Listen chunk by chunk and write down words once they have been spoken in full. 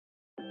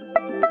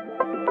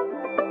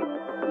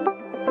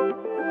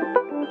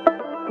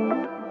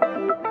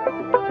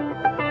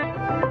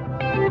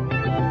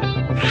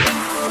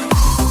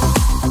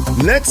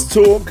Let's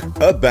talk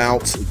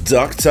about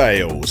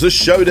DuckTales, a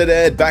show that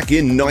aired back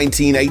in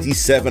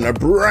 1987, a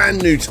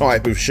brand new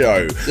type of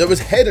show that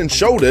was head and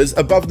shoulders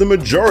above the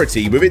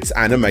majority with its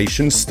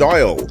animation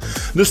style.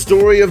 The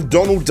story of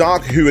Donald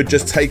Duck, who had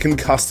just taken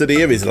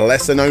custody of his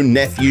lesser-known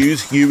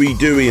nephews Huey,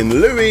 Dewey and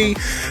Louie,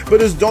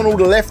 but as Donald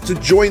left to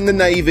join the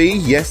Navy,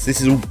 yes, this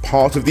is all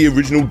part of the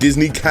original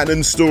Disney canon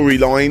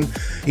storyline,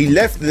 he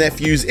left the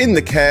nephews in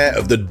the care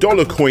of the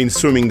dollar coin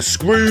swimming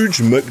Scrooge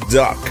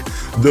McDuck,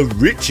 the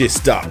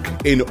richest duck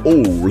in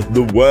all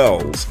the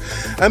world.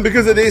 And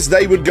because of this,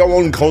 they would go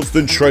on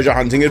constant treasure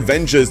hunting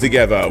adventures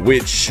together,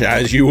 which,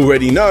 as you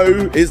already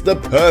know, is the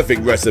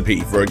perfect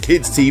recipe for a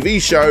kids'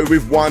 TV show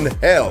with one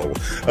hell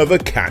of a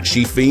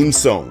catchy theme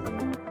song.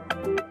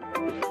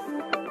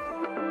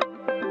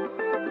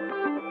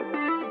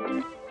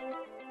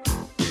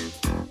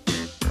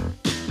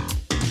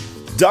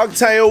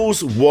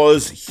 DuckTales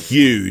was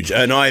huge,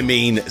 and I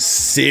mean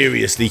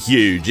seriously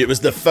huge. It was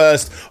the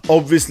first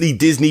obviously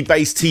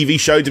Disney-based TV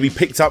show to be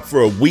picked up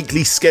for a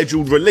weekly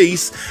scheduled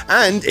release,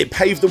 and it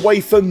paved the way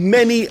for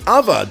many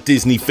other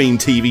Disney-themed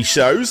TV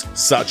shows,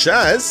 such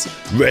as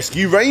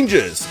Rescue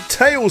Rangers,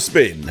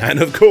 TaleSpin, and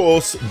of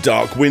course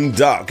Darkwing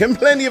Duck, and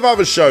plenty of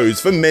other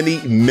shows for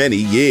many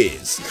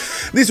years.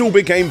 This all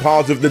became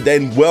part of the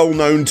then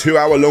well-known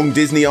 2-hour-long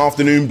Disney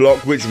afternoon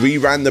block, which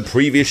reran the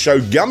previous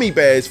show Gummy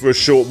Bears for a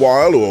short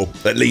while, or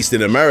at least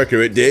in America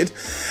it did,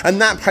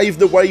 and that paved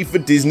the way for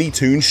Disney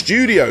Toon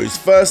Studios'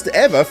 first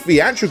ever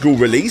theatrical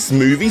release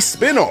movie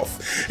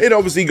spin-off. It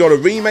obviously got a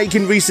remake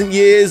in recent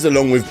years,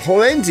 along with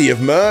plenty of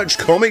merch,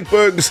 comic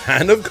books,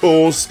 and of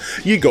course,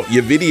 you got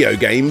your video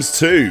games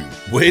too,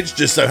 which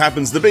just so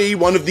happens to be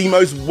one of the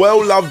most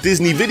well-loved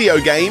Disney video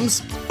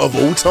games of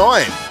all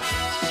time.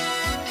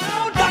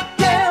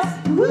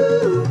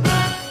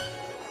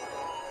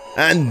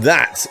 And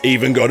that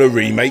even got a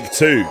remake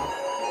too.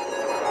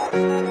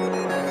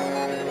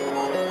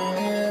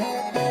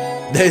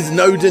 There's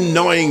no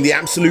denying the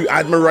absolute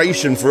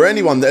admiration for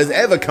anyone that has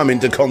ever come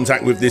into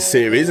contact with this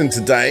series, and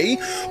today,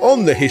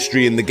 on The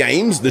History in the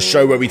Games, the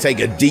show where we take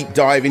a deep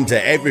dive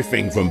into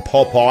everything from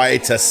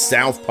Popeye to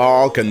South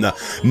Park and The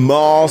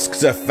Mask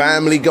to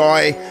Family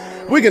Guy,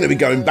 we're going to be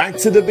going back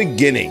to the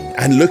beginning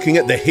and looking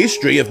at the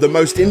history of the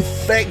most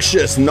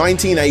infectious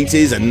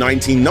 1980s and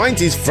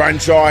 1990s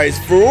franchise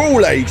for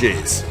all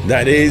ages,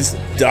 that is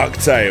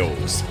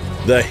DuckTales,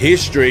 the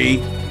history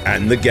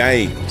and the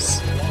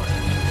games.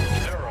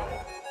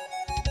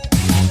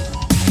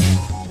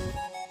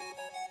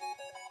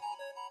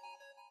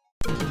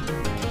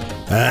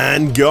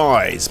 And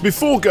guys,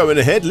 before going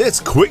ahead, let's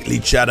quickly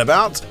chat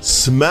about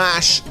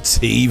Smash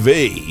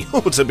TV,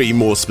 or to be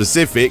more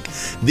specific,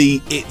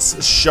 the It's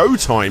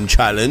Showtime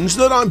challenge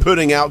that I'm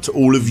putting out to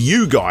all of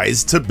you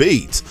guys to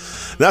beat.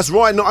 That's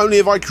right, not only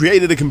have I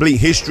created a complete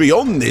history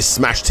on this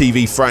Smash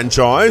TV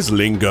franchise,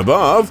 link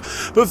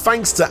above, but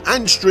thanks to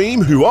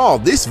Antstream, who are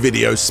this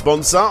video's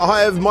sponsor,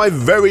 I have my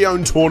very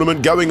own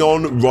tournament going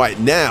on right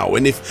now,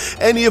 and if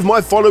any of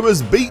my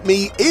followers beat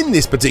me in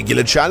this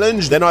particular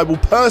challenge, then I will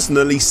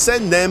personally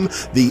send them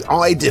the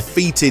I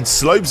Defeated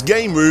Slopes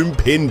Game Room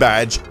pin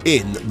badge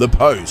in the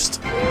post.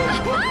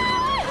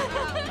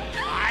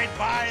 I'd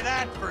buy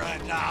that for $1.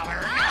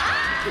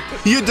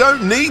 You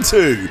don't need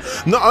to.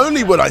 Not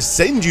only would I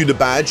send you the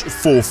badge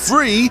for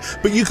free,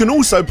 but you can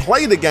also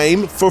play the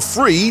game for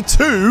free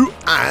too,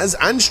 as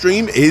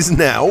Antstream is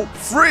now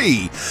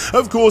free.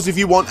 Of course, if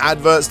you want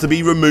adverts to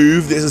be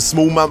removed, there's a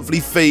small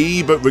monthly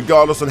fee, but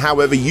regardless on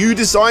however you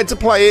decide to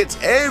play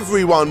it,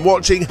 everyone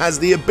watching has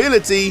the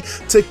ability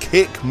to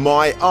kick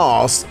my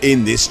ass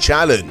in this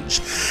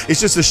challenge. It's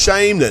just a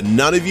shame that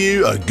none of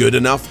you are good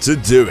enough to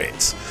do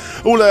it.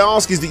 All I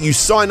ask is that you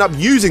sign up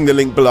using the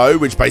link below,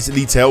 which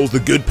basically tells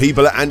the good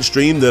people at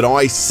Antstream that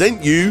I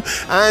sent you,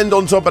 and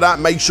on top of that,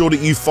 make sure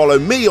that you follow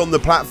me on the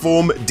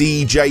platform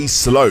DJ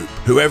Slope.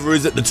 Whoever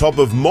is at the top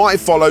of my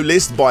follow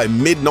list by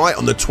midnight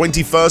on the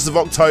 21st of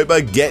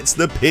October gets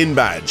the pin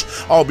badge.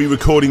 I'll be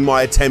recording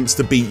my attempts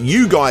to beat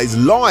you guys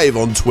live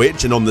on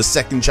Twitch and on the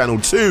second channel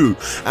too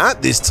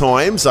at this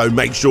time, so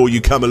make sure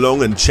you come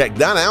along and check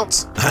that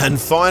out. And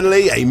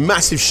finally, a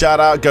massive shout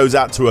out goes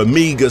out to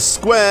Amiga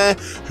Square,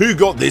 who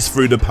got this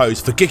through the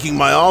post for kicking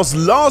my ass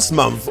last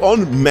month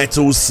on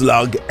Metal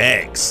Slug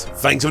X.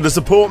 Thanks for the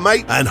support,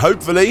 mate, and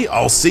hopefully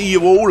I'll see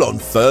you all on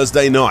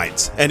Thursday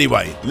night.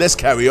 Anyway, let's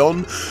carry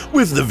on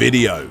with the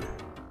video.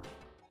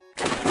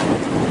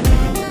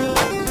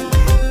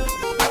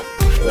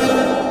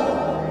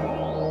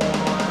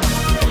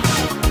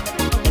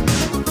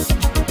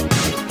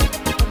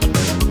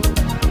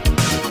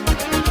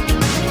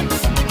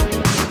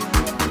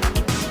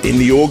 In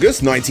the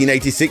August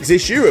 1986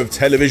 issue of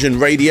Television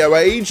Radio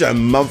Age, a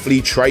monthly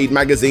trade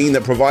magazine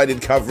that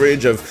provided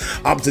coverage of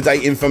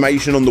up-to-date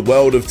information on the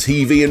world of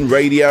TV and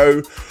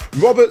radio,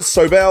 Robert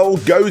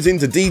Sobel goes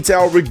into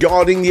detail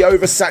regarding the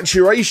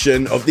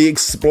oversaturation of the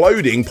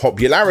exploding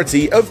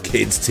popularity of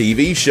kids'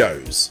 TV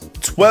shows.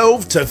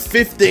 12 to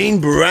 15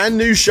 brand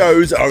new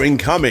shows are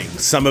incoming.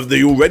 Some of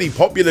the already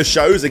popular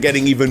shows are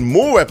getting even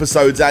more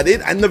episodes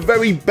added, and the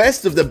very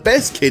best of the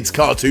best kids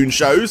cartoon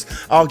shows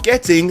are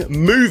getting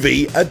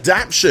movie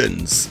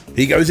adaptations.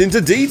 He goes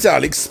into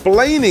detail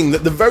explaining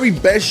that the very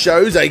best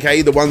shows,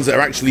 aka the ones that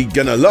are actually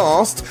gonna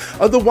last,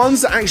 are the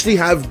ones that actually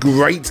have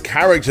great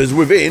characters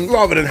within,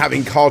 rather than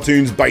having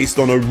cartoons based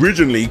on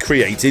originally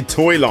created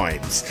toy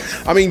lines.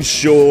 I mean,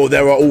 sure,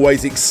 there are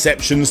always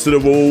exceptions to the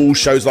rule.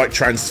 Shows like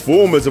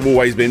Transformers have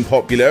always been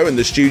popular, and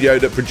the studio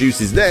that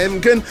produces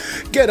them can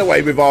get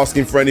away with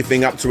asking for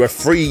anything up to a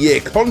 3-year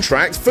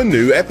contract for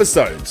new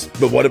episodes.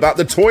 But what about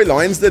the toy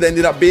lines that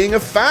ended up being a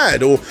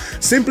fad, or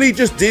simply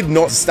just did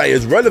not stay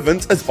as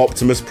relevant as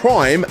Optimus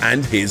Prime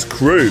and his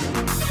crew?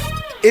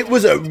 It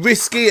was a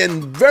risky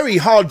and very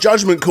hard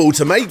judgment call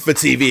to make for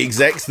TV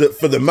execs that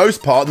for the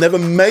most part never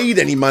made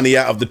any money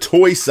out of the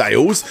toy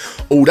sales.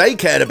 All they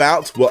cared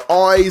about were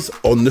eyes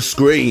on the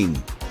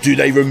screen. Do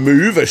they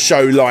remove a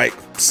show like,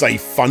 say,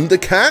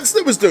 Thundercats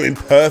that was doing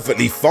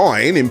perfectly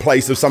fine in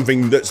place of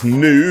something that's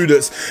new,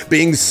 that's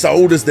being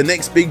sold as the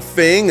next big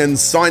thing, and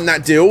sign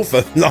that deal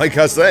for, like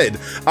I said,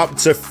 up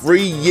to 3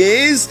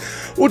 years?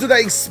 Or do they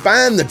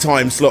expand the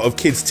time slot of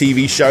kids'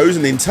 TV shows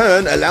and in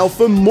turn allow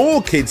for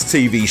more kids'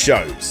 TV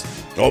shows?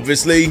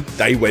 Obviously,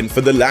 they went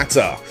for the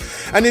latter.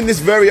 And in this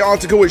very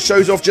article, it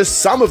shows off just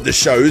some of the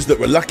shows that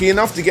were lucky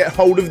enough to get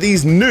hold of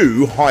these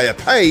new, higher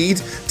paid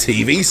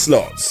TV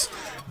slots.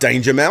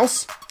 Danger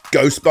Mouse,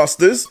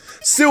 Ghostbusters,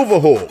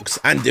 Silverhawks,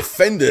 and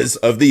Defenders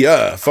of the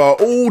Earth are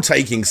all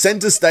taking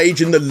centre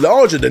stage in the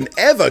larger than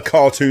ever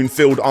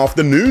cartoon-filled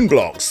afternoon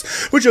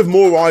blocks, which have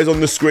more eyes on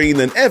the screen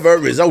than ever,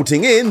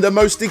 resulting in the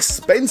most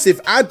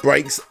expensive ad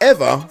breaks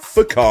ever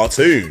for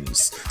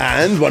cartoons.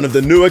 And one of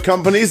the newer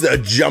companies that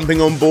are jumping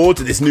on board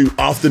to this new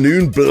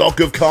afternoon block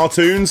of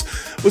cartoons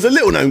was a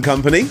little-known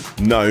company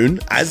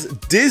known as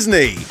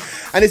Disney.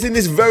 And it's in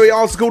this very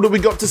article that we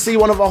got to see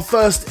one of our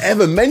first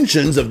ever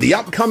mentions of the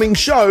upcoming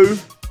show,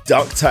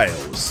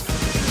 DuckTales.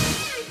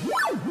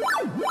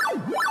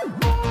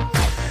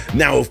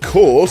 Now, of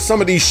course,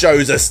 some of these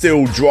shows are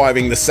still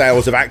driving the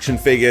sales of action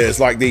figures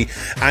like the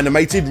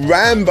animated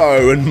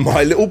Rambo and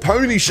My Little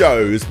Pony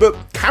shows, but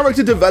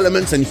character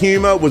development and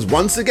humour was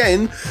once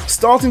again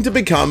starting to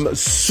become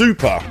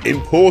super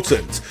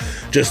important.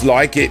 Just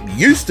like it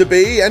used to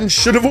be and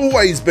should have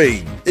always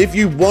been. If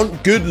you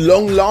want good,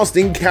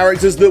 long-lasting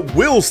characters that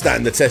will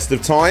stand the test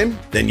of time,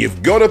 then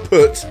you've got to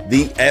put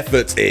the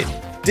effort in.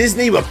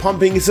 Disney were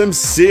pumping some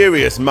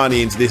serious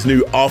money into this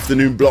new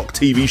afternoon block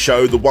TV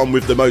show, the one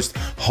with the most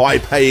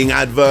high-paying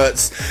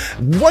adverts,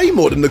 way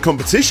more than the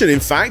competition in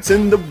fact,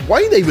 and the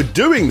way they were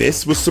doing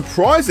this was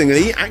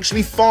surprisingly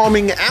actually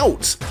farming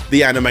out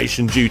the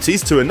animation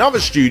duties to another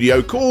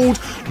studio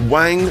called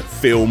Wang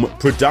Film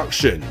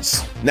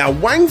Productions. Now,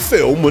 Wang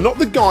Film were not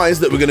the guys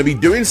that were going to be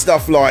doing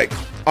stuff like,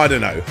 I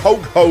don't know,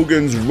 Hulk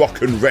Hogan's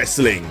Rock and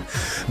Wrestling.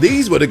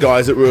 These were the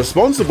guys that were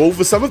responsible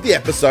for some of the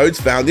episodes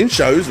found in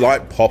shows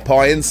like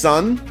Popeye and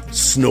Son,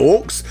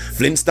 Snorks,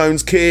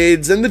 Flintstones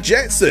Kids, and the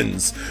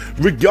Jetsons.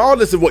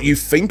 Regardless of what you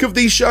think of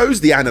these shows,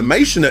 the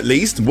animation at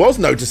least was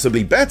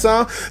noticeably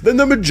better than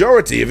the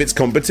majority of its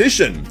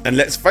competition. And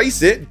let's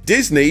face it,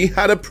 Disney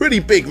had a pretty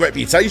big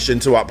reputation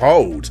to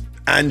uphold.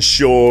 And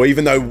sure,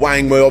 even though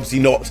Wang were obviously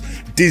not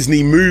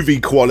Disney movie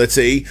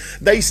quality,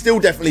 they still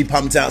definitely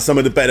pumped out some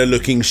of the better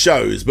looking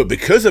shows, but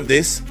because of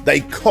this,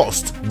 they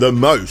cost the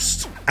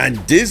most.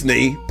 And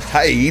Disney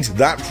paid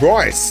that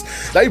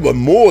price. They were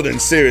more than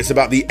serious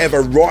about the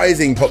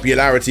ever-rising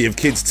popularity of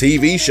kids'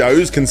 TV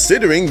shows,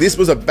 considering this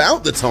was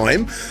about the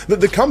time that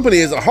the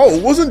company as a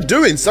whole wasn't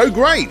doing so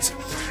great.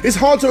 It's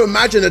hard to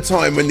imagine a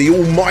time when the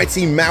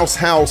almighty Mouse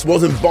House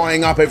wasn't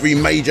buying up every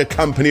major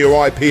company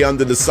or IP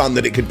under the sun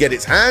that it could get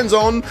its hands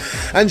on.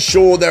 And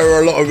sure, there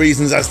are a lot of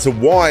reasons as to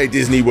why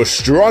Disney was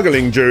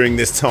struggling during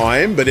this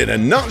time, but in a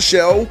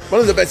nutshell,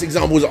 one of the best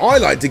examples I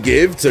like to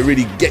give to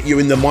really get you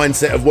in the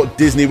mindset of what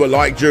Disney were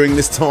like during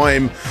this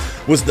time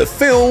was the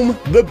film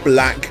The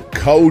Black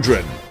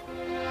Cauldron.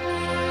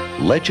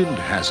 Legend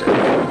has it,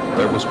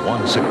 there was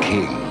once a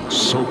king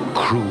so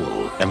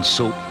cruel and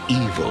so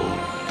evil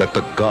that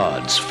the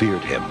gods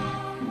feared him.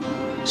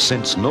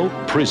 Since no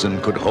prison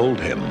could hold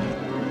him,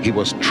 he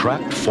was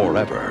trapped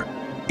forever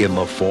in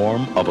the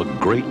form of a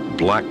great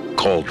black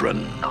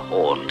cauldron. The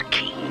Horned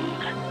King,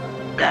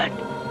 that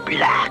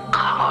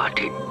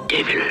black-hearted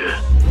devil.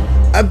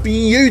 A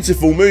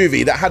beautiful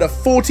movie that had a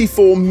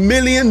 $44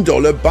 million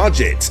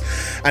budget,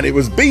 and it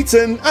was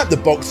beaten at the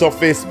box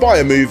office by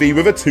a movie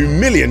with a $2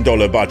 million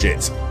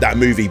budget. That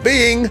movie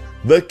being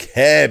the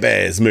Care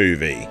Bears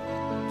movie.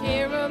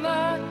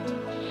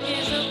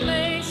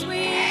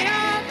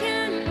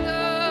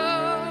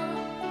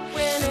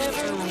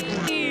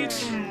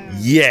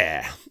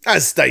 Yeah,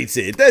 as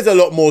stated, there's a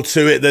lot more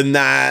to it than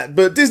that,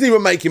 but Disney were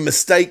making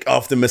mistake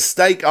after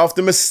mistake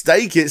after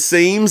mistake, it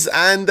seems,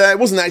 and it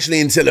wasn't actually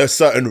until a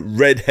certain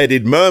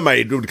red-headed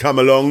mermaid would come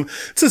along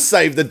to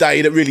save the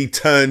day that really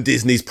turned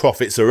Disney's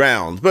profits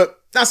around, but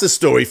that's a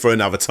story for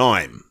another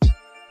time.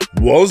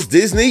 Was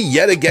Disney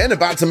yet again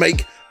about to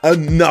make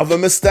Another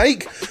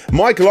mistake?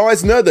 Michael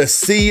Eisner, the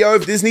CEO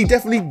of Disney,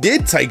 definitely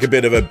did take a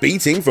bit of a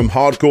beating from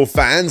hardcore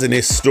fans and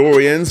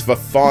historians for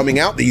farming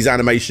out these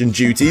animation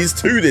duties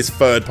to this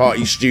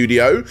third-party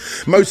studio,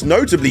 most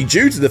notably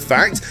due to the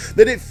fact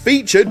that it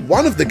featured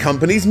one of the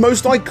company's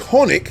most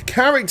iconic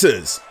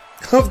characters.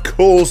 Of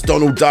course,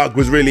 Donald Duck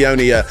was really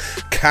only a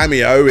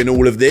cameo in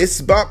all of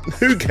this, but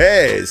who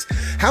cares?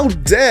 How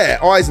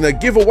dare Eisner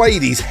give away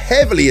these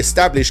heavily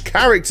established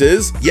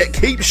characters, yet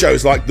keep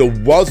shows like the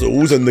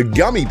Wuzzles and the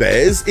Gummy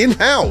Bears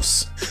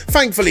in-house?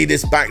 Thankfully,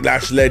 this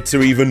backlash led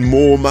to even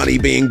more money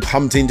being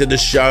pumped into the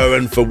show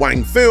and for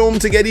Wang Film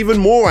to get even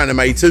more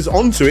animators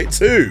onto it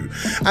too,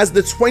 as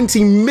the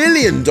 $20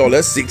 million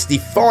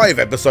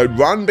 65-episode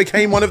run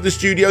became one of the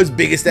studio's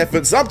biggest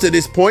efforts up to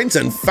this point,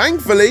 and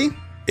thankfully,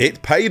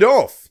 it paid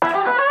off.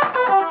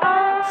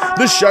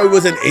 The show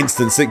was an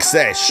instant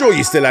success. Sure,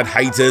 you still had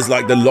haters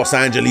like the Los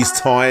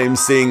Angeles Times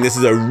seeing this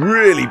as a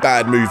really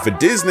bad move for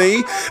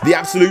Disney, the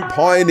absolute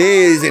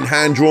pioneers in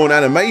hand-drawn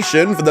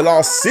animation for the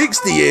last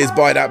 60 years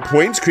by that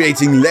point,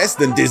 creating less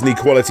than Disney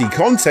quality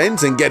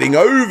content and getting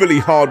overly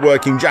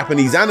hard-working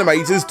Japanese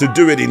animators to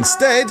do it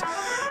instead.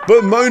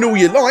 But moan all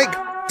you like,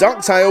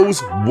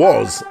 DuckTales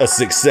was a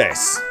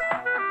success.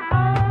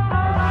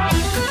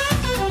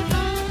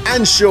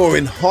 And sure,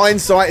 in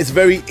hindsight, it's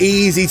very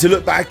easy to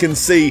look back and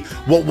see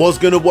what was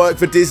going to work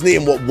for Disney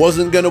and what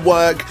wasn't going to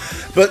work.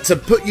 But to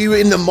put you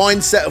in the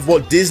mindset of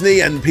what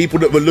Disney and people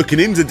that were looking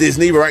into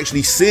Disney were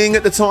actually seeing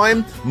at the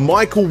time,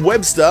 Michael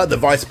Webster, the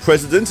vice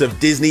president of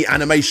Disney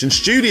Animation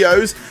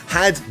Studios,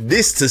 had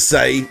this to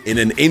say in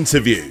an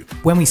interview.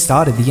 When we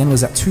started, the yen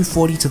was at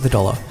 $2.40 to the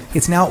dollar.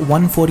 It's now at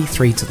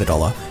 $1.43 to the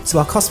dollar, so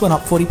our costs went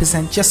up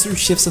 40% just through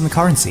shifts in the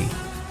currency.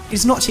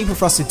 It's not cheaper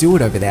for us to do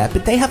it over there,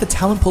 but they have a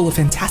talent pool of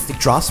fantastic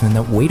draftsmen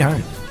that we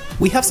don't.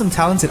 We have some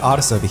talented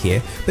artists over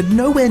here, but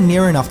nowhere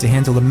near enough to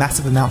handle the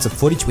massive amounts of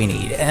footage we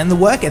need, and the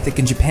work ethic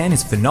in Japan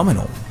is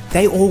phenomenal.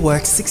 They all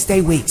work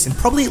 6-day weeks and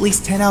probably at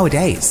least 10-hour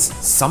days.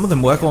 Some of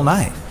them work all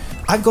night.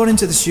 I've gone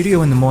into the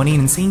studio in the morning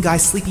and seen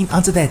guys sleeping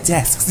under their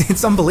desks.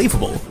 It's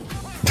unbelievable.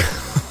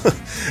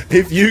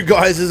 If you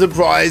guys are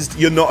surprised,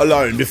 you're not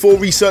alone. Before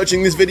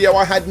researching this video,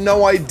 I had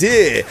no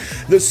idea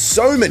that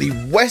so many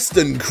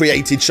Western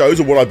created shows,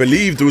 or what I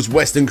believed was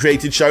Western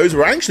created shows,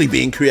 were actually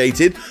being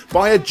created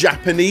by a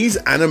Japanese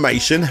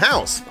animation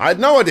house. I had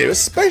no idea,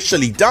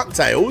 especially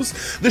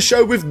DuckTales, the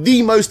show with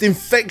the most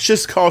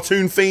infectious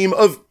cartoon theme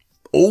of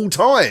all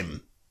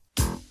time.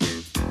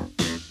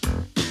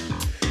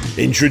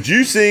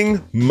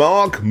 Introducing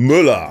Mark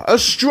Muller, a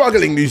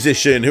struggling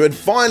musician who had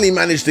finally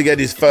managed to get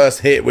his first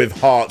hit with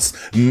Heart's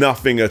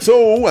Nothing at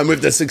All, and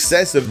with the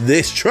success of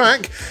this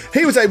track,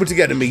 he was able to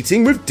get a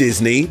meeting with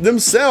Disney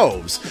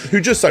themselves,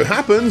 who just so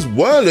happens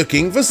were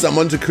looking for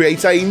someone to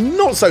create a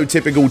not so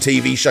typical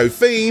TV show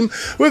theme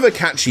with a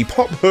catchy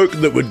pop hook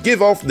that would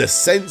give off the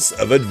sense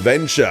of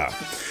adventure.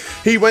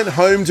 He went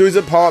home to his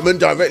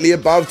apartment directly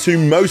above two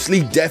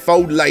mostly deaf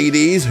old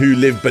ladies who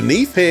lived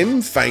beneath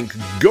him, thank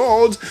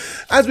God,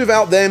 as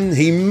without them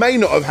he may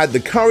not have had the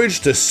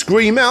courage to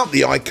scream out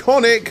the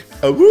iconic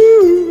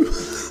 "Awoo!"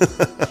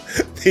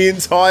 The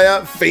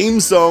entire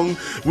theme song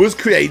was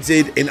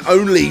created in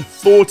only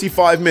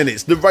 45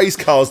 minutes. The race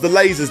cars, the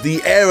lasers,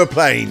 the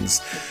aeroplanes.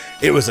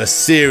 It was a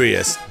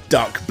serious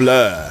duck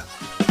blur.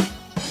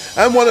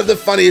 And one of the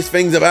funniest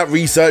things about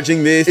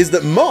researching this is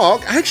that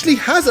Mark actually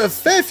has a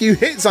fair few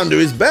hits under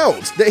his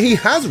belt that he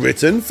has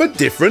written for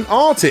different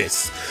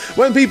artists.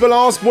 When people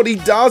ask what he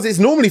does, it's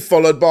normally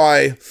followed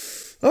by,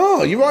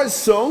 "Oh, you write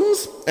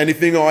songs?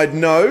 Anything I'd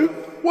know?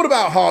 What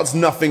about Heart's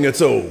Nothing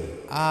at All?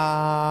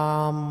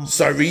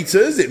 So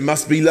Rita's It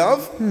Must Be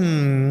Love?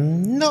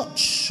 Not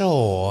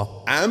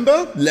sure.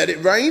 Amber, Let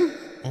It Rain?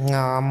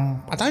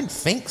 I don't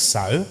think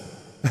so.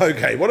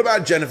 Okay, what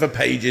about Jennifer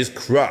Page's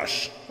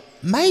Crush?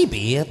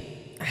 Maybe.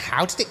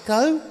 How did it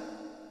go?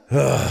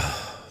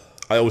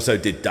 I also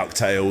did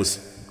DuckTales.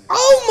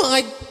 Oh my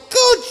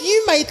god,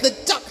 you made the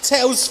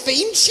DuckTales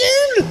theme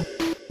tune?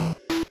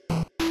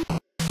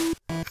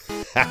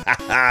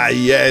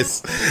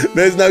 Yes,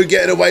 there's no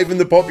getting away from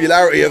the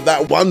popularity of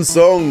that one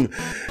song.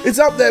 It's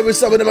up there with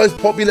some of the most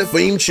popular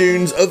theme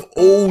tunes of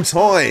all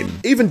time.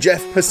 Even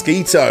Jeff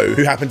Pasquito,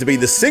 who happened to be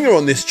the singer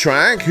on this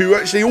track, who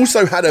actually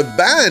also had a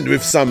band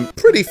with some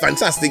pretty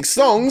fantastic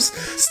songs,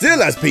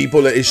 still has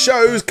people at his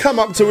shows come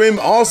up to him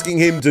asking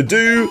him to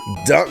do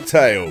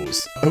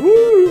DuckTales.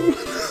 Ooh.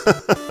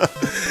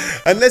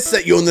 And let's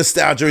set your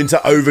nostalgia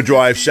into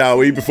overdrive, shall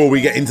we, before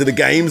we get into the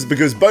games,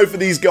 because both of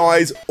these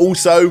guys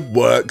also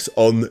works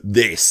on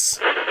this.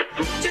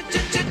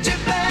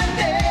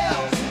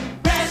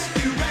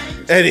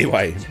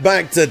 Anyway,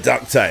 back to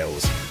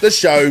DuckTales. The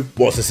show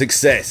was a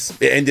success.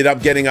 It ended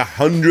up getting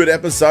 100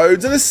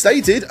 episodes and, as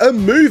stated, a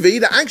movie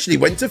that actually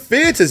went to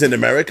theatres in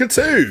America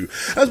too,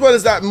 as well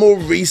as that more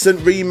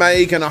recent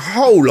remake and a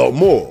whole lot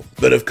more.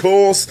 But of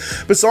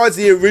course, besides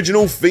the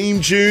original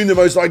theme tune, the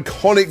most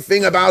iconic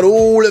thing about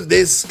all of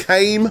this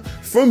came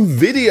from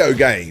video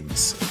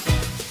games.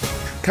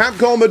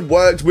 Capcom had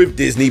worked with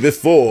Disney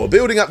before,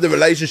 building up the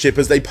relationship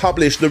as they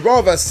published the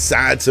rather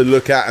sad to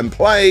look at and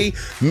play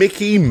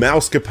Mickey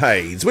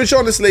Mousecapades, which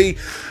honestly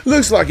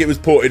looks like it was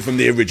ported from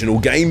the original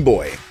Game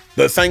Boy.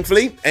 But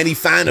thankfully, any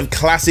fan of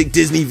classic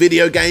Disney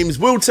video games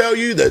will tell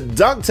you that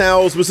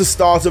DuckTales was the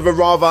start of a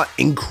rather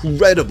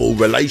incredible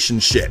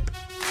relationship.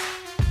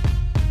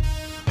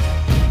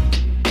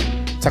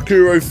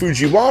 Takuro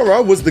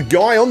Fujiwara was the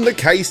guy on the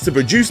case to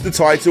produce the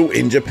title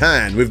in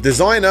Japan, with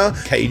designer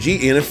Keiji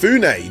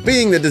Inafune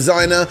being the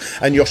designer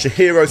and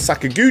Yoshihiro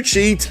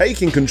Sakaguchi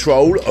taking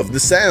control of the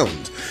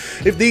sound.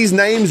 If these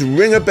names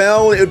ring a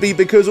bell, it would be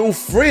because all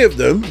three of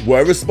them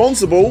were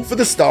responsible for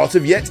the start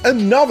of yet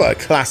another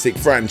classic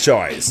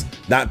franchise,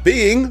 that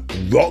being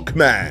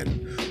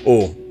Rockman,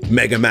 or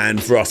Mega Man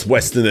for us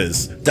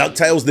Westerners.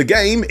 DuckTales the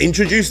game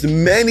introduced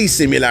many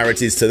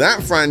similarities to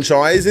that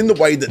franchise in the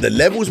way that the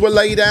levels were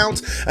laid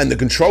out and the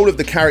control of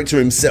the character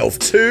himself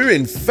too.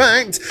 In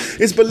fact,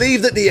 it's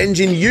believed that the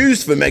engine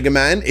used for Mega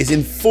Man is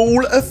in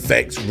full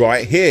effect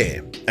right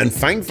here. And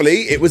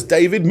thankfully, it was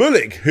David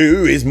Mullick,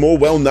 who is more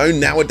well known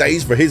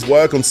nowadays for his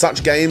work on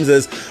such games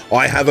as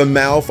I Have a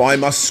Mouth, I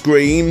Must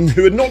Scream,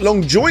 who had not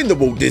long joined the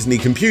Walt Disney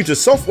Computer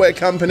Software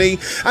Company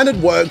and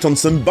had worked on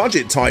some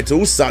budget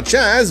titles such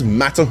as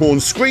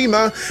Matterhorn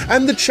Screamer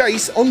and The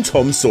Chase on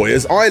Tom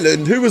Sawyer's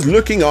Island, who was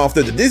looking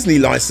after the Disney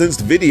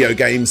licensed video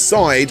game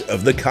side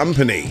of the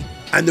company.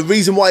 And the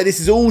reason why this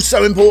is all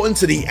so important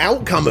to the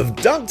outcome of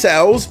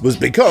DuckTales was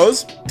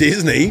because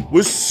Disney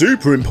was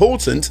super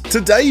important to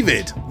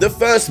David. The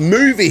first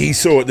movie he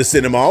saw at the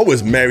cinema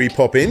was Mary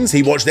Poppins.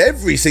 He watched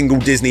every single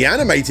Disney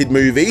animated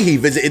movie. He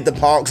visited the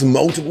parks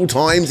multiple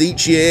times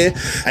each year.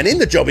 And in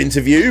the job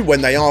interview,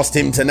 when they asked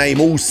him to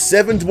name all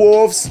 7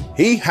 dwarfs,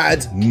 he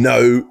had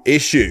no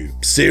issue.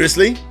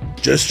 Seriously?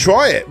 Just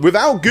try it.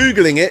 Without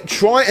Googling it,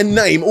 try and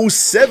name all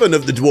 7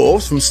 of the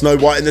dwarfs from Snow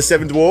White and the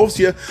 7 Dwarfs.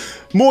 You're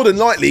more than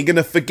likely going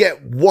to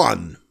forget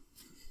one.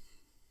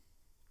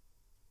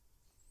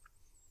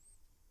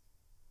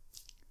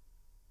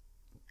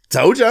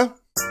 Told ya.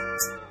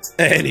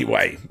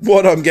 Anyway,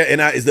 what I'm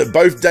getting at is that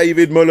both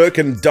David Mullick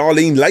and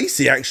Darlene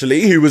Lacey,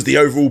 actually, who was the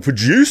overall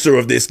producer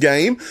of this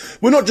game,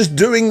 were not just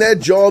doing their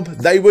job,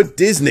 they were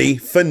Disney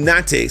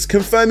fanatics,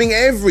 confirming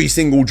every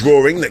single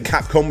drawing that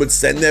Capcom would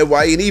send their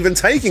way and even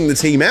taking the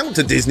team out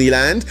to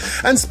Disneyland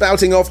and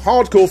spouting off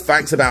hardcore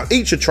facts about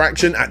each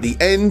attraction at the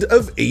end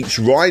of each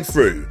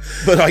ride-through.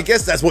 But I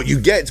guess that's what you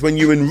get when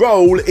you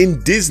enroll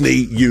in Disney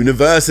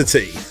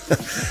University.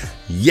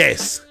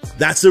 Yes,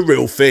 that's a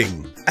real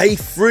thing. A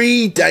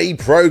 3-day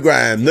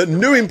program that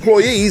new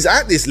employees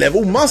at this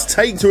level must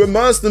take to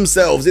immerse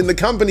themselves in the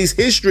company's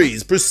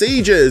histories,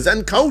 procedures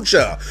and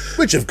culture,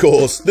 which of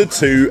course the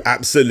two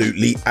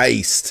absolutely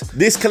aced.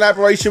 This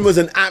collaboration was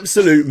an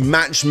absolute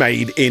match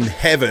made in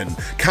heaven.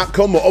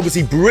 Capcom were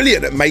obviously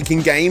brilliant at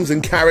making games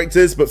and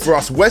characters, but for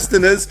us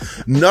Westerners,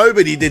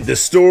 nobody did the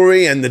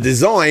story and the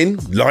design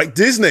like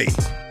Disney.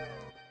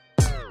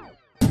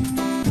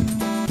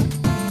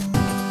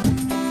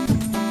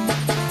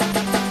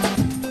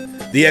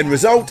 The end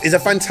result is a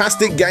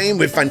fantastic game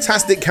with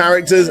fantastic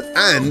characters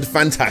and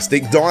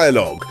fantastic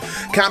dialogue.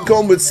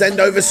 Capcom would send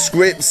over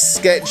scripts,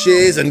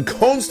 sketches and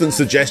constant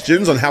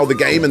suggestions on how the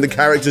game and the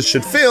characters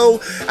should feel,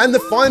 and the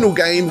final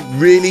game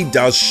really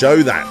does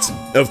show that.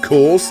 Of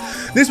course,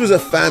 this was a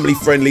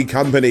family-friendly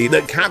company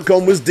that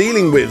Capcom was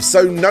dealing with,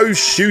 so no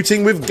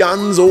shooting with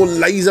guns or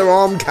laser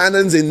arm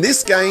cannons in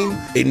this game.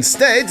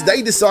 Instead,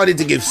 they decided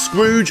to give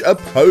Scrooge a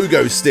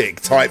pogo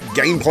stick type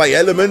gameplay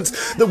element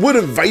that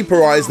wouldn't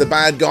vaporize the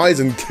bad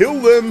guys and kill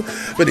them,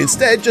 but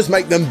instead just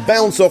make them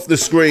bounce off the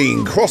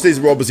screen, crosses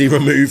were obviously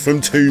removed from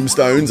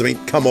tombstones, I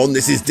mean come on,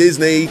 this is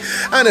Disney,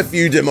 and a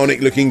few demonic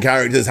looking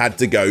characters had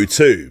to go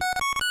too.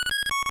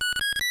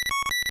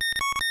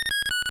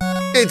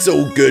 It's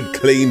all good,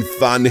 clean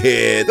fun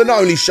here that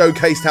not only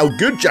showcased how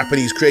good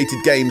Japanese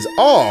created games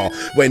are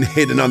when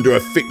hidden under a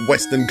thick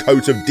western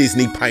coat of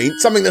Disney paint,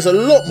 something that's a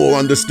lot more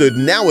understood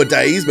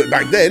nowadays but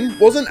back then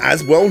wasn't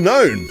as well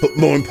known. But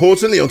more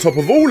importantly, on top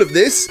of all of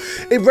this,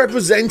 it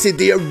represented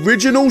the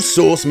original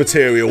source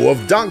material of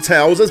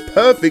DuckTales as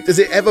perfect as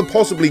it ever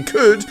possibly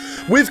could,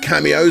 with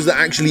cameos that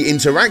actually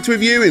interact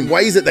with you in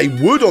ways that they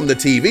would on the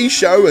TV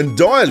show and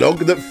dialogue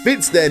that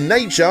fits their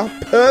nature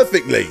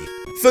perfectly.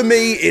 For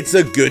me, it's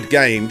a good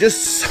game,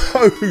 just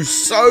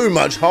so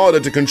much harder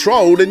to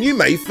control than you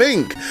may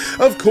think.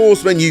 Of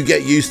course, when you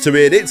get used to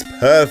it, it's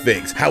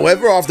perfect.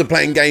 However, after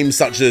playing games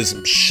such as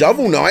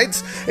Shovel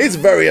Knight, it's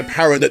very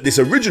apparent that this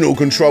original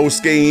control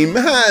scheme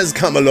has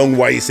come a long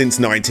way since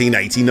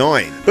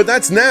 1989. But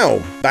that's now.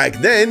 Back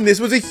then, this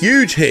was a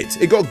huge hit.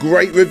 It got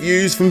great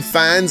reviews from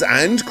fans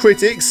and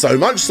critics, so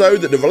much so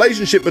that the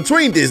relationship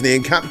between Disney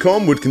and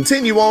Capcom would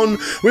continue on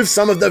with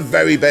some of the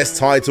very best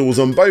titles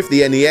on both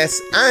the NES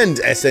and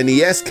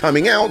SNES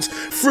coming out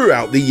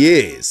throughout the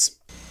years.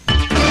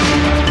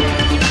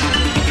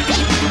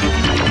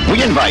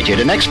 We invited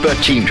an expert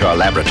team to our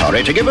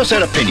laboratory to give us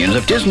their opinions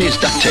of Disney's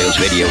DuckTales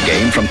video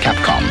game from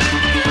Capcom.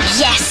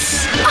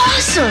 Yes!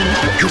 awesome!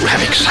 You'll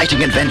have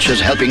exciting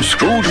adventures helping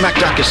Scrooge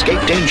McDuck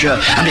escape danger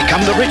and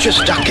become the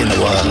richest duck in the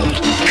world.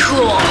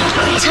 Cool.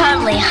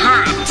 Totally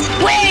hot.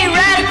 Way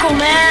radical,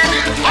 man.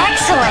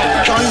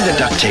 Excellent. Join the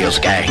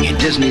DuckTales gang in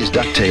Disney's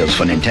DuckTales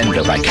for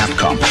Nintendo by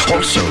Capcom.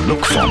 Also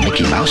look for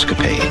Mickey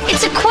Mousecapade.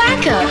 It's a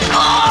quacker.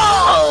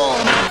 Oh!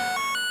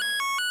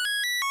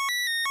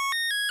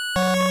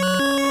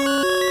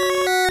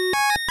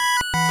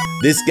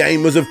 This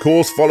game was of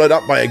course followed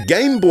up by a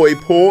Game Boy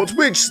port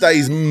which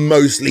stays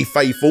mostly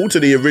faithful to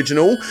the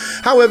original,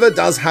 however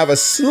does have a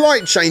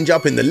slight change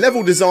up in the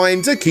level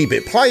design to keep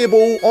it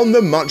playable on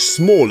the much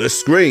smaller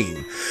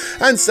screen.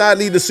 And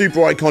sadly the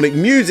super iconic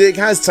music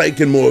has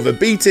taken more of a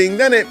beating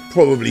than it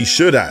probably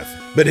should have.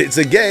 But it's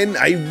again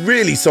a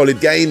really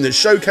solid game that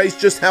showcased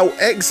just how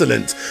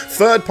excellent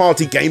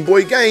third-party Game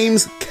Boy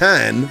games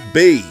can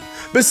be.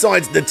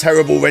 Besides the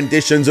terrible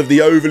renditions of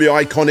the overly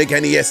iconic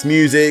NES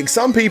music,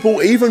 some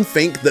people even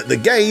think that the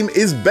game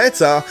is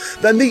better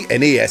than the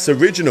NES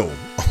original.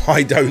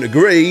 I don't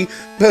agree,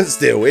 but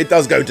still, it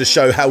does go to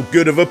show how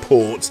good of a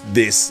port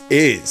this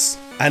is.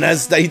 And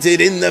as stated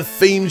in the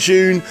theme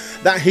tune,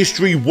 that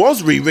history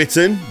was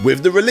rewritten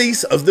with the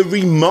release of the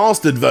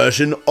remastered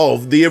version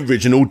of the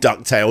original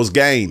DuckTales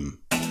game.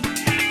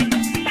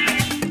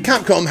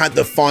 Capcom had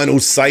the final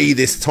say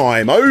this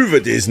time over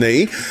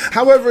Disney,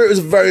 however it was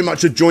very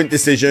much a joint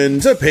decision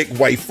to pick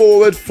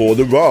WayForward for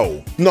the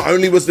role. Not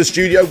only was the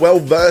studio well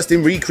versed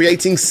in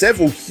recreating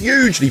several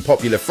hugely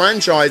popular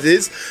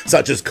franchises,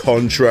 such as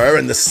Contra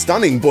and the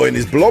stunning Boy and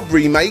His Blob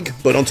remake,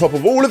 but on top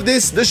of all of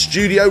this, the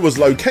studio was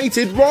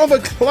located rather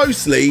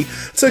closely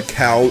to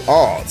Cal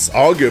Arts,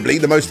 arguably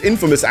the most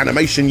infamous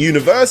animation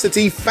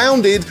university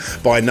founded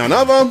by none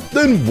other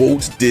than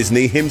Walt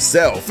Disney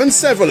himself, and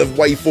several of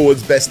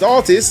WayForward's best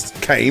artists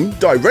came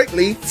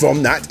directly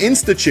from that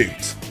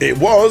institute. It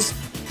was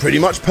pretty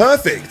much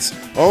perfect.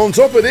 On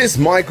top of this,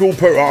 Michael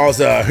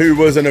Peraza, who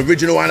was an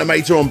original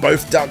animator on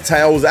both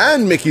DuckTales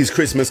and Mickey's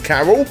Christmas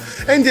Carol,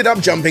 ended up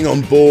jumping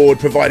on board,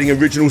 providing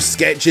original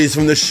sketches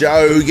from the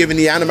show, giving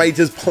the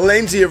animators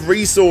plenty of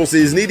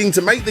resources needing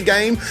to make the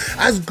game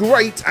as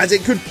great as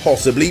it could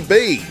possibly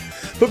be.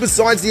 But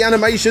besides the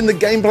animation, the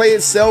gameplay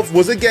itself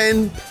was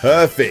again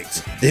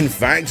perfect. In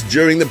fact,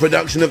 during the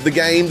production of the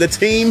game, the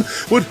team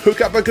would hook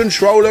up a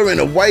controller in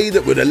a way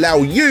that would allow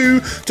you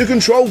to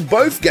control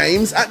both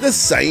games at the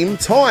same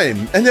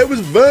time, and there was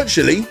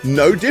virtually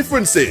no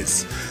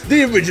differences.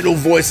 The original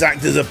voice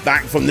actors are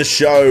back from the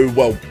show,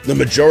 well, the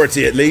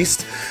majority at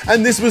least,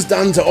 and this was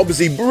done to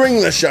obviously bring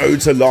the show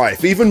to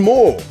life even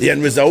more. The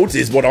end result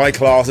is what I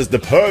class as the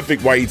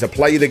perfect way to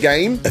play the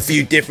game. A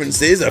few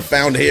differences are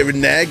found here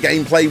and there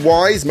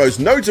gameplay-wise, most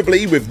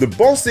notably with the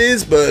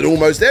bosses, but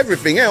almost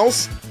everything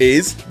else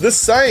is the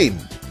same.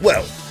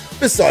 Well,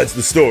 besides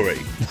the story.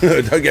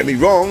 Don't get me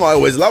wrong, I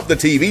always loved the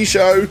TV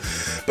show,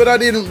 but I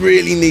didn't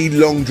really need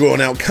long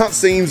drawn out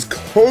cutscenes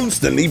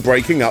constantly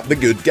breaking up the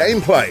good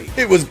gameplay.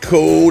 It was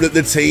cool that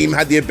the team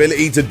had the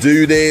ability to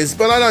do this,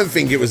 but I don't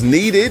think it was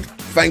needed.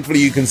 Thankfully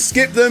you can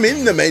skip them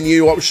in the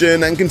menu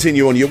option and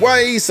continue on your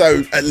way,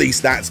 so at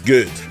least that's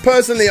good.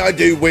 Personally, I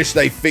do wish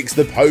they fixed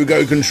the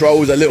pogo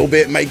controls a little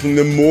bit, making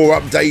them more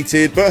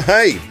updated, but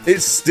hey,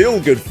 it's still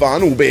good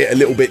fun, albeit a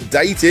little bit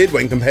dated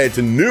when compared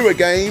to newer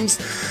games,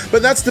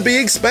 but that's to be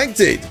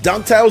expected.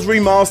 DuckTales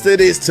Remastered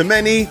is to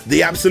many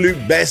the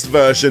absolute best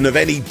version of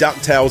any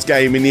DuckTales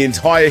game in the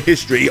entire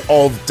history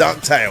of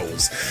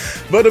DuckTales.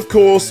 But of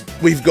course,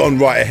 we've gone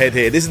right ahead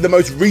here. This is the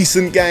most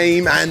recent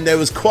game, and there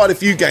was quite a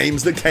few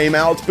games that came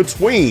out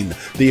between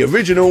the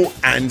original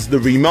and the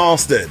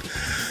remastered,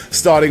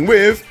 starting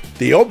with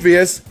the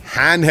obvious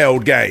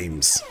handheld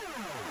games.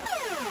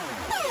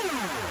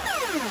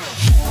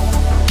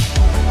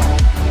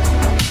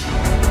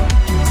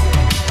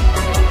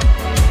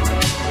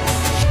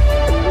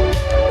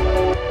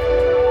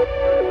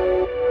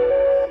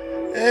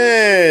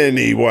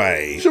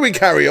 Anyway, shall we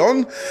carry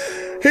on?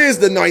 Here's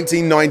the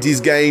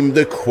 1990s game,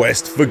 The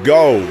Quest for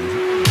Gold.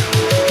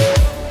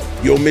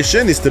 Your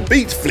mission is to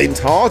beat Flint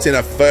Heart in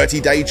a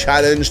 30-day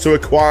challenge to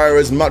acquire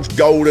as much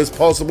gold as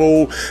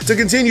possible to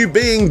continue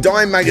being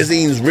Dime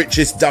Magazine's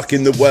richest duck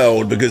in the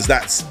world, because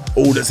that's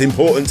all that's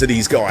important to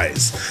these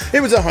guys. It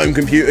was a home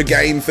computer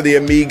game for the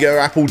Amiga,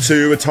 Apple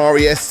II,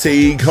 Atari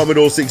ST,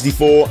 Commodore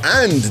 64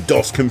 and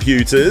DOS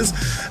computers,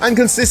 and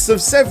consists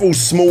of several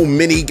small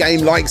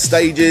mini-game-like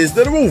stages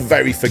that are all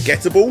very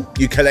forgettable.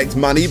 You collect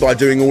money by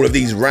doing all of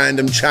these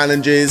random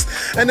challenges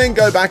and then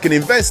go back and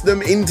invest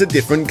them into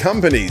different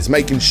companies,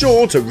 making sure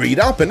to read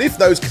up and if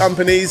those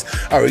companies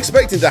are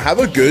expecting to have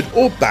a good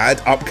or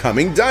bad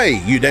upcoming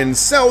day. You then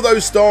sell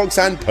those stocks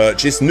and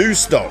purchase new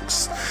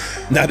stocks.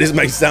 Now this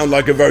may sound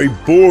like a very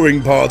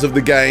boring part of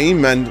the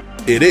game, and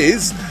it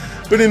is,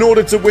 but in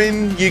order to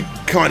win, you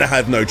kinda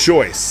have no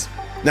choice.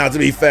 Now, to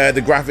be fair,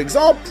 the graphics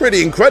are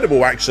pretty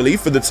incredible actually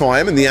for the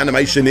time, and the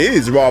animation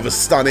is rather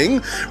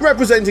stunning,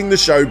 representing the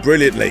show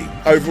brilliantly.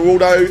 Overall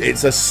though,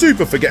 it's a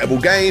super forgettable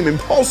game,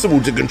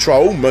 impossible to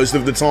control most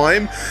of the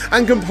time,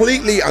 and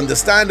completely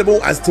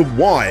understandable as to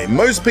why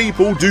most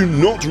people do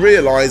not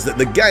realise that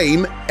the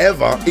game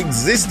ever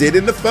existed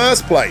in the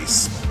first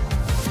place.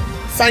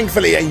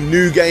 Thankfully, a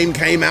new game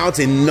came out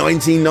in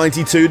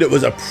 1992 that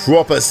was a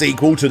proper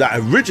sequel to that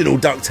original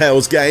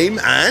DuckTales game,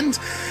 and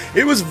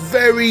it was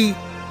very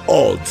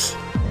odd.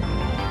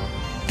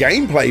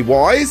 Gameplay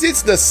wise,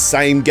 it's the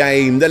same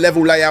game. The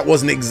level layout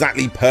wasn't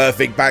exactly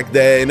perfect back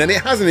then, and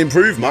it hasn't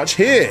improved much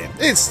here.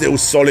 It's still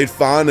solid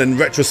fun, and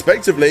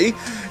retrospectively,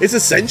 it's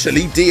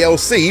essentially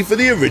DLC for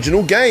the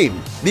original game.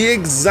 The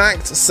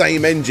exact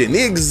same engine,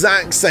 the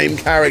exact same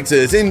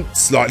characters in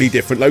slightly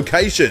different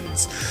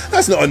locations.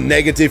 That's not a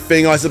negative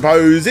thing, I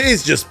suppose. It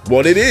is just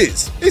what it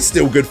is. It's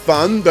still good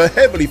fun, but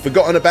heavily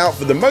forgotten about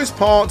for the most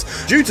part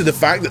due to the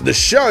fact that the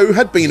show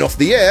had been off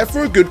the air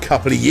for a good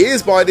couple of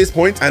years by this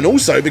point, and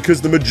also because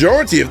the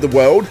majority of the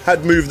world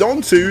had moved on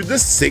to the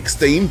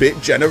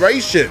 16-bit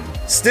generation.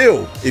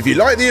 Still, if you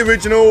like the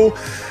original,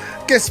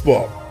 guess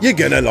what? You're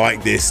gonna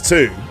like this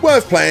too.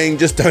 Worth playing,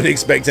 just don't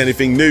expect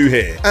anything new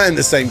here. And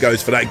the same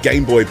goes for that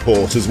Game Boy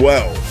port as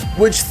well.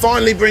 Which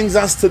finally brings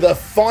us to the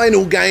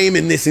final game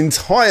in this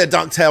entire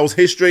DuckTales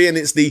history, and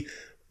it's the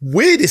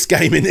weirdest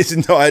game in this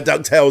entire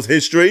DuckTales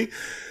history.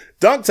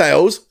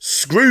 DuckTales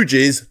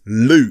Scrooge's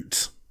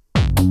Loot.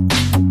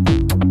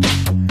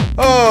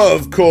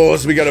 Of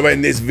course, we got to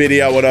end this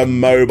video on a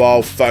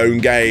mobile phone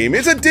game.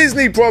 It's a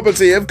Disney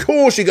property, of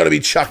course you got to be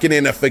chucking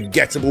in a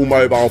forgettable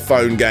mobile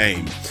phone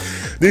game.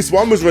 This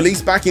one was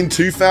released back in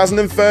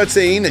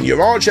 2013, and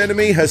your arch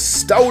enemy has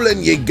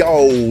stolen your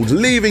gold,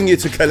 leaving you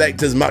to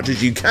collect as much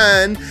as you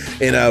can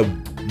in a,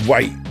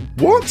 wait,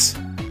 what?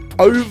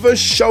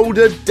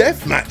 Over-shoulder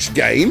deathmatch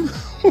game?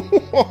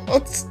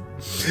 What?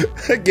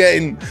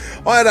 Again,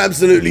 I had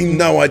absolutely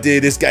no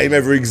idea this game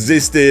ever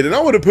existed, and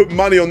I would have put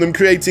money on them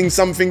creating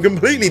something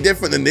completely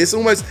different than this,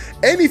 almost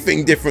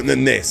anything different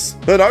than this.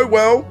 But oh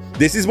well,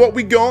 this is what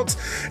we got.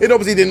 It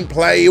obviously didn't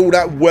play all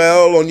that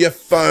well on your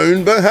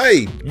phone, but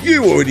hey,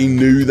 you already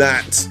knew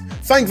that.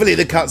 Thankfully,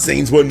 the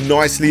cutscenes were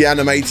nicely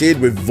animated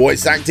with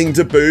voice acting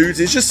to boot.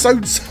 It's just so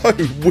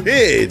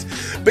weird.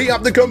 Beat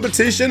up the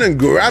competition and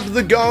grab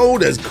the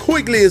gold as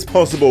quickly as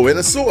possible in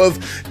a sort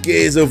of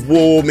Gears of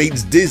War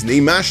meets Disney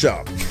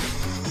mashup.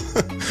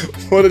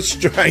 What a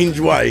strange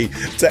way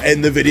to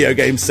end the video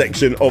game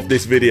section of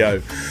this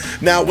video.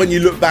 Now, when you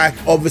look back,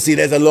 obviously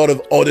there's a lot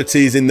of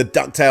oddities in the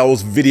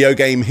DuckTales video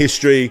game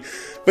history,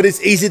 but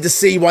it's easy to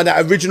see why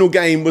that original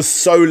game was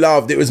so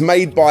loved. It was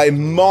made by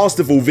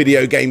masterful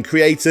video game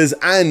creators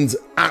and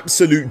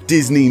absolute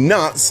Disney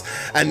nuts,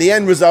 and the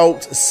end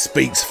result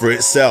speaks for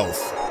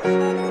itself.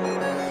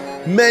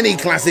 Many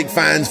classic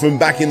fans from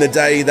back in the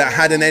day that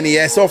had an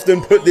NES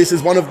often put this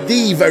as one of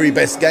the very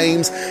best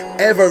games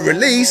ever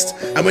released,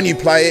 and when you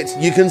play it,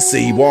 you can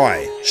see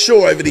why.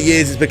 Sure, over the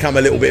years it's become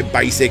a little bit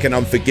basic and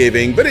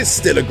unforgiving, but it's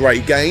still a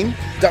great game.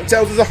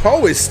 DuckTales as a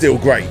whole is still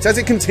great, as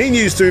it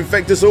continues to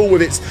infect us all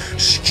with its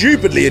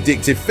stupidly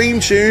addictive theme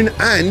tune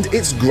and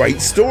its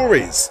great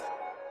stories.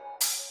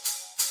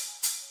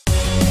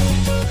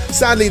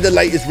 Sadly, the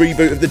latest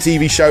reboot of the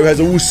TV show has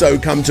also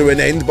come to an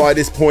end by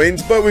this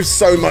point, but with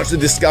so much to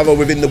discover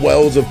within the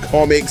worlds of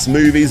comics,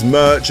 movies,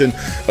 merch, and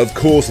of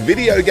course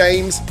video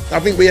games, I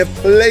think we have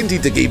plenty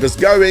to keep us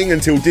going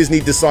until Disney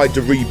decide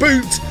to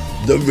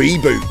reboot the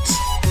reboot.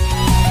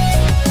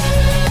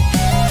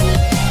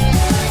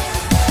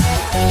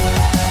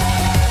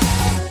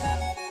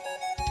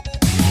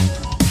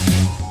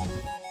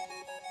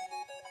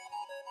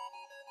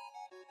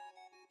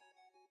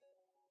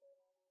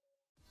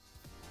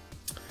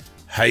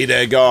 Hey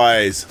there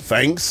guys,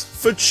 thanks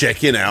for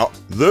checking out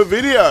the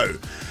video.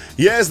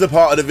 Here's the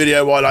part of the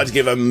video where I'd like to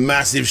give a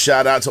massive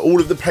shout out to all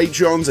of the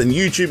Patreons and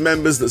YouTube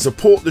members that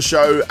support the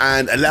show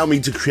and allow me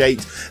to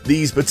create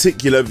these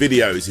particular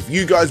videos. If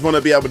you guys want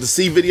to be able to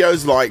see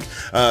videos like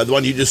the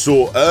one you just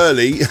saw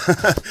early,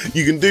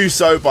 you can do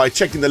so by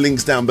checking the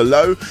links down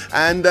below,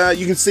 and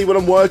you can see what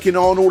I'm working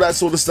on, all that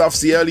sort of stuff,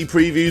 see early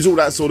previews, all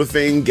that sort of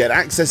thing, get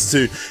access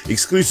to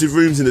exclusive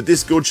rooms in the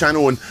Discord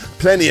channel and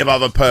plenty of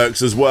other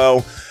perks as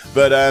well.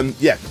 But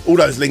yeah, all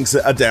those links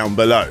are down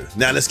below.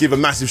 Now let's give a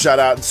massive shout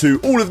out to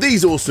all of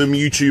these awesome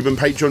YouTube and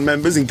Patreon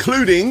members,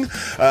 including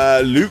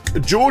Luke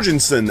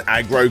Jorgensen,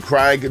 Aggro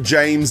Crag,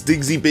 James,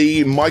 Digsy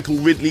B, Michael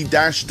Ridley,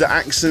 Dash, De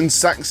Action,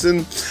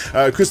 Saxon,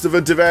 Christopher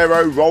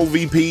Devero, Roll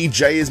VP,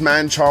 Jay is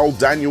Manchild,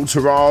 Daniel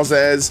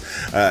Terrazes,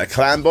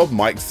 Clan Bob,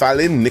 Mike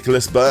Fallon,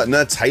 Nicholas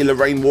Burtner, Taylor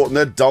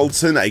Rainwater,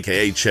 Dalton,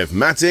 aka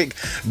Chevmatic,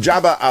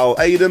 Jabba Al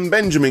Aiden,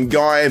 Benjamin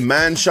Guy,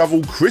 Man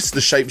Shovel, Chris the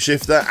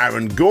Shapeshifter,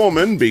 Aaron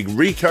Gorman, Big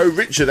Rico, Echo,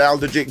 Richard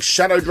Alderjick,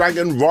 Shadow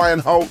Dragon, Ryan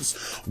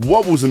Holtz,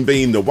 Wobbles and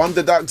Bean, The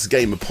Wonder Ducks,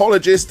 Game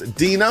Apologist,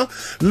 Dina,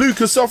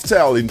 Lucas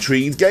Softail,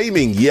 Intrigued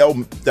Gaming, Yale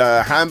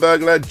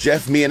Hamburglar,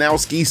 Jeff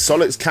Mianowski,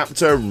 Solix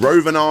Captor,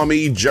 Rovan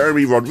Army,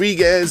 Jeremy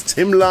Rodriguez,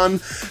 Tim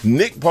Lunn,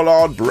 Nick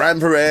Pollard, Bram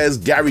Perez,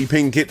 Gary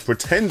Pinkett,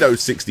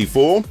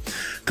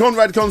 Pretendo64,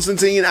 Conrad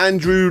Constantine,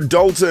 Andrew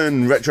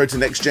Dalton, Retro to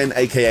Next Gen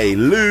aka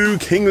Lou,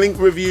 King Link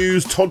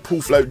Reviews, Todd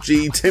Paul Float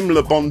G, Tim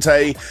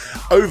Labonte,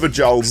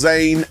 Overjal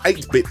Zane,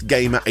 8-Bit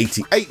Gamer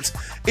 88,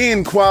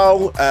 Ian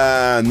Quell,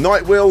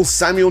 Nightwill,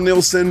 Samuel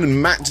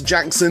Nilsson, Matt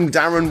Jackson,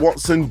 Darren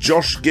Watson,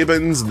 Josh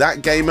Gibbons,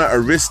 That Gamer,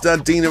 Arista,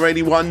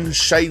 Dina81,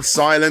 Shade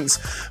Silence,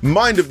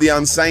 Mind of the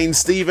Unsane,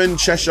 Stephen,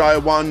 Cheshire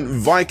One,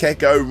 Vike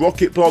Echo,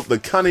 Rocket Plot, The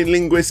Cunning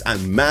Linguist,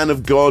 and Man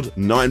of God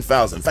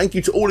 9000. Thank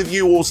you to all of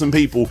you awesome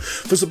people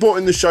for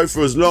supporting the show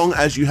for as long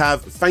as you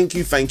have. Thank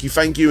you, thank you,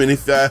 thank you. And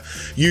if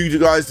you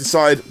guys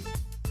decide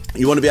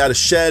you want to be able to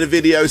share the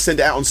video, send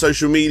it out on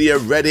social media,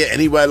 Reddit,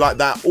 anywhere like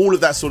that, all of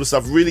that sort of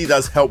stuff really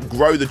does help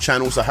grow the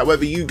channel. So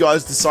however you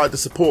guys decide to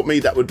support me,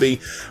 that would be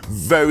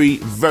very,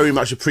 very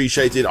much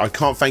appreciated. I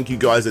can't thank you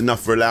guys enough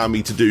for allowing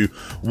me to do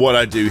what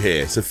I do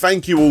here. So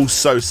thank you all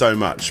so, so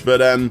much. But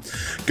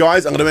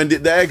guys, I'm going to end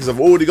it there because I've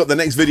already got the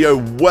next video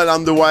well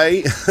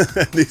underway.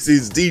 This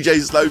is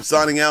DJ Slope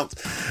signing out,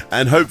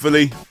 and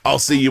hopefully I'll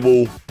see you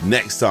all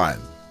next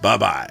time.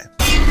 Bye-bye.